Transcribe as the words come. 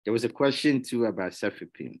There was a question too about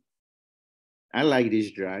Cefepime. I like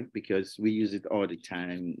this drug because we use it all the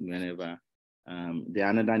time whenever the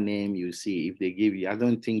another name you see, if they give you, I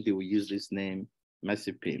don't think they will use this name,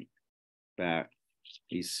 Mesipim, but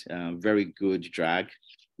it's a very good drug.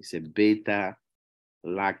 It's a beta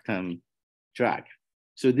lactam drug.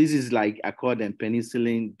 So this is like I call them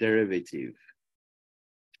penicillin derivative.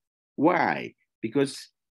 Why? Because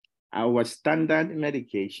our standard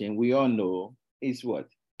medication, we all know, is what?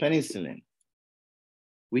 Penicillin,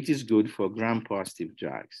 which is good for gram-positive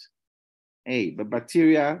drugs. Hey, but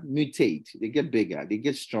bacteria mutate, they get bigger, they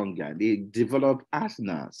get stronger, they develop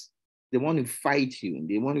arsenals. They want to fight you,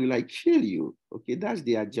 they want to like kill you. Okay, that's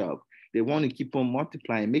their job. They want to keep on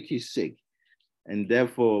multiplying, make you sick. And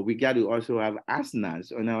therefore, we got to also have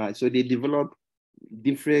arsenals on our, so they develop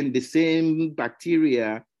different, the same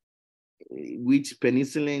bacteria which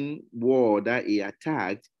penicillin war that he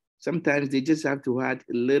attacked. Sometimes they just have to add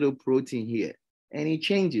a little protein here and it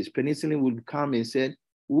changes. Penicillin will come and say,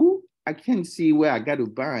 ooh, I can't see where I got to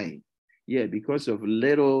bind. Yeah, because of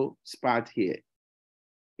little spot here.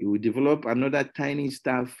 It will develop another tiny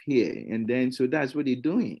stuff here. And then, so that's what they're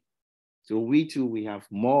doing. So we too, we have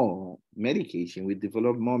more medication. We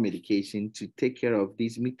develop more medication to take care of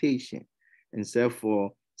this mutation. And so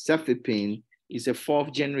for Cefepime is a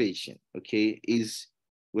fourth generation, okay? Is,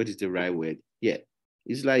 what is the right word? Yeah.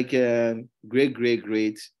 It's like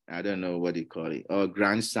great, I don't know what they call it, or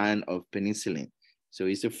grandson of penicillin. So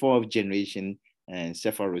it's a fourth generation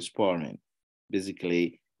cephalosporin,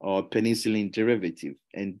 basically, or penicillin derivative.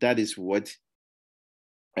 And that is what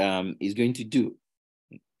is going to do.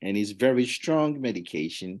 And it's very strong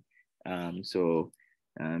medication. To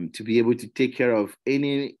be able to take care of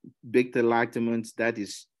any beta-lactamants, that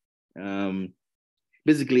is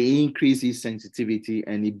basically increases sensitivity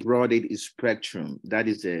and it broadened its spectrum. That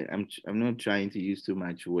is I'm not trying to use too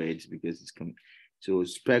much words because it's so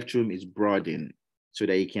spectrum is broadened so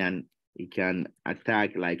that it can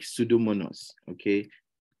attack like pseudomonas. Okay,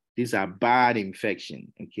 these are bad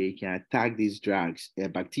infection. Okay, it can attack these drugs,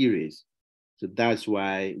 bacteria. So that's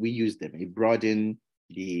why we use them. It broadens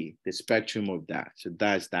the spectrum of that. So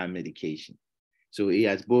that's that medication. So it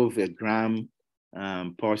has both a gram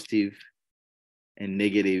positive and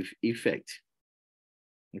negative effect.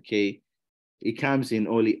 Okay, it comes in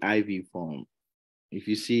only IV form. If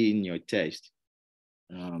you see in your test,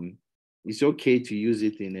 it's okay to use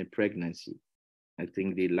it in a pregnancy. I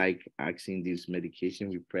think they like asking this medication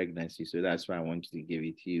with pregnancy, so that's why I wanted to give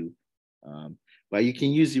it to you. But you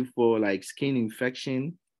can use it for like skin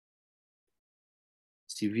infection,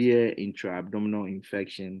 severe intra-abdominal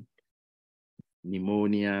infection,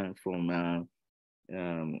 pneumonia from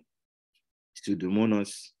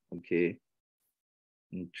pseudomonas, okay,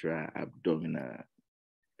 intra-abdominal.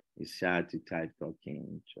 It's hard to type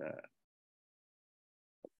talking,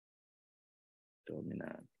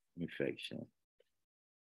 intra-abdominal infection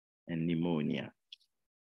and pneumonia,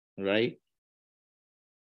 right?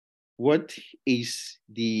 What is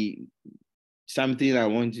the something I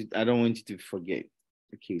don't want you to forget?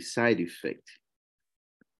 Okay, side effect.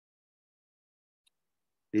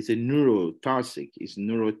 There's a neurotoxic, it's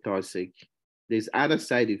neurotoxic. There's other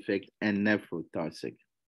side effect and nephrotoxic.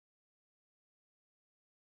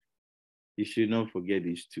 You should not forget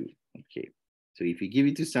these two. Okay. So if you give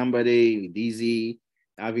it to somebody with dizzy,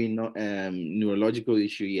 having neurological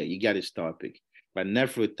issue, yeah, you got to stop it. But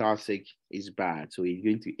nephrotoxic is bad. So it's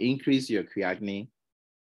going to increase your creatinine.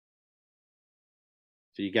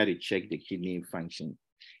 So you got to check the kidney function.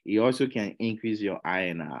 It also can increase your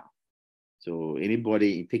INR. So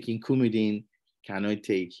anybody taking Coumadin cannot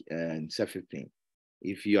take Cefepime.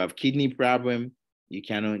 If you have kidney problem, you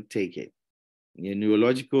cannot take it. Your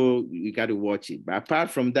neurological, you got to watch it. But apart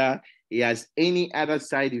from that, it has any other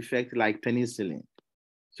side effect like penicillin.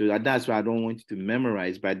 So that's why I don't want you to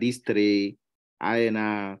memorize. But these three,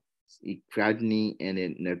 INR, creatinine,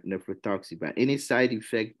 and nephrotoxic. But any side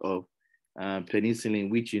effect of penicillin,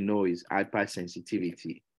 which you know is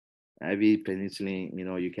hypersensitivity. Every penicillin,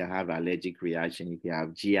 you can have allergic reaction. You can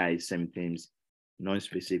have GI symptoms,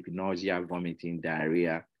 non-specific nausea, vomiting,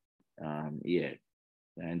 diarrhea. Yeah.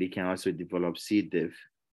 And they can also develop C. diff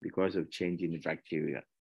because of changing the bacteria.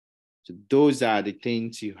 So those are the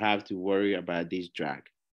things you have to worry about this drug.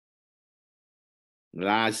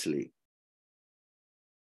 Lastly,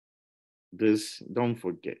 don't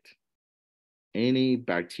forget, any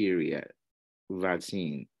bacteria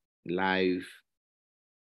vaccine, live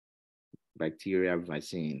bacteria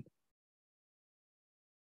vaccine,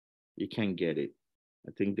 you can get it.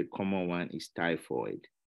 I think the common one is typhoid.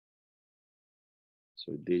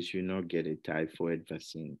 So they should not get a typhoid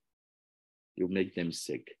vaccine. You'll make them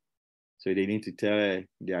sick. So they need to tell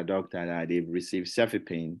their doctor that they've received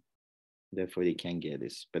Cefepime, therefore they can't get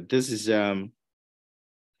this. But this is all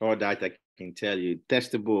that I can tell you.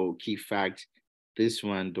 Testable key fact. This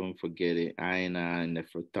one, don't forget it. Iron,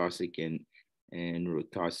 nephrotoxic, and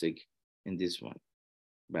neurotoxic in this one.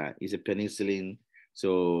 But it's a penicillin.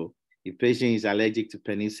 So if patient is allergic to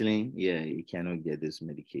penicillin, yeah, you cannot get this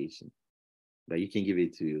medication. But you can give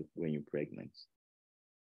it to you when you're pregnant.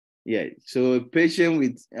 Yeah, so a patient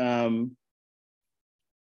with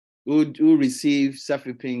who receives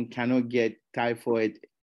Cefepime cannot get typhoid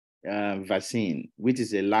vaccine, which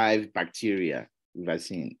is a live bacteria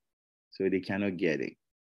vaccine. So they cannot get it.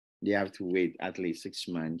 They have to wait at least 6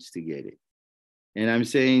 months to get it. And I'm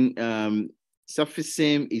saying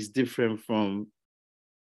Cefepime is different from,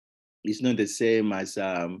 it's not the same as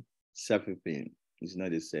Cefepime. It's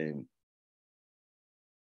not the same.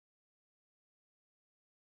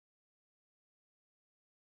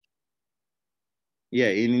 Yeah,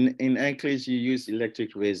 in NCLEX you use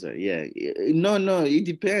electric razor. Yeah, no, it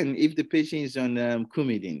depends. If the patient is on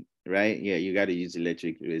Coumadin, right? Yeah, you got to use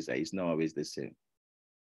electric razor. It's not always the same.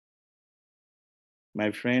 My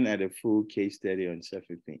friend had a full case study on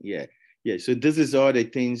Cefepime. Yeah, yeah. So this is all the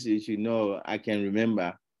things you should know. I can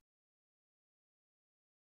remember.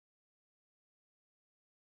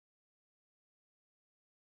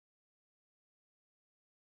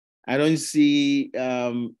 I don't see.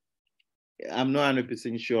 I'm not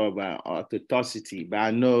 100% sure about autotoxicity, but I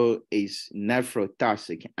know it's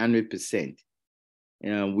nephrotoxic 100%.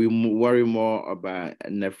 We worry more about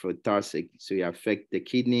nephrotoxic, so it affects the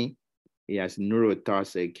kidney. It has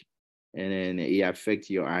neurotoxic, and then it affects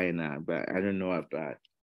your iron. But I don't know about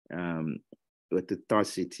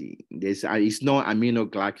autotoxicity. It's not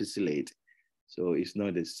aminoglycosylate, so it's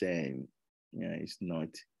not the same. Yeah, it's not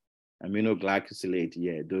aminoglycosylate.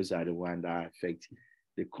 Yeah, those are the ones that affect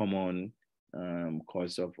the common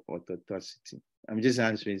cause of autotoxicity. I'm just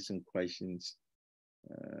answering some questions.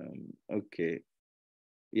 Okay,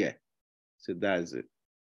 yeah. So that's it.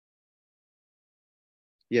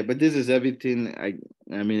 Yeah, but this is everything.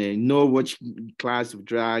 I mean, I know which class of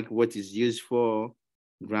drug, what is used for,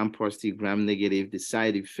 gram positive, gram negative, the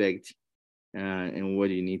side effect, and what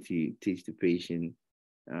you need to teach the patient.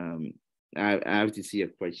 Um, I have to see a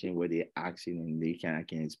question where they're asking, and I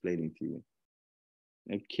can explain it to you.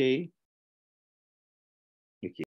 Okay.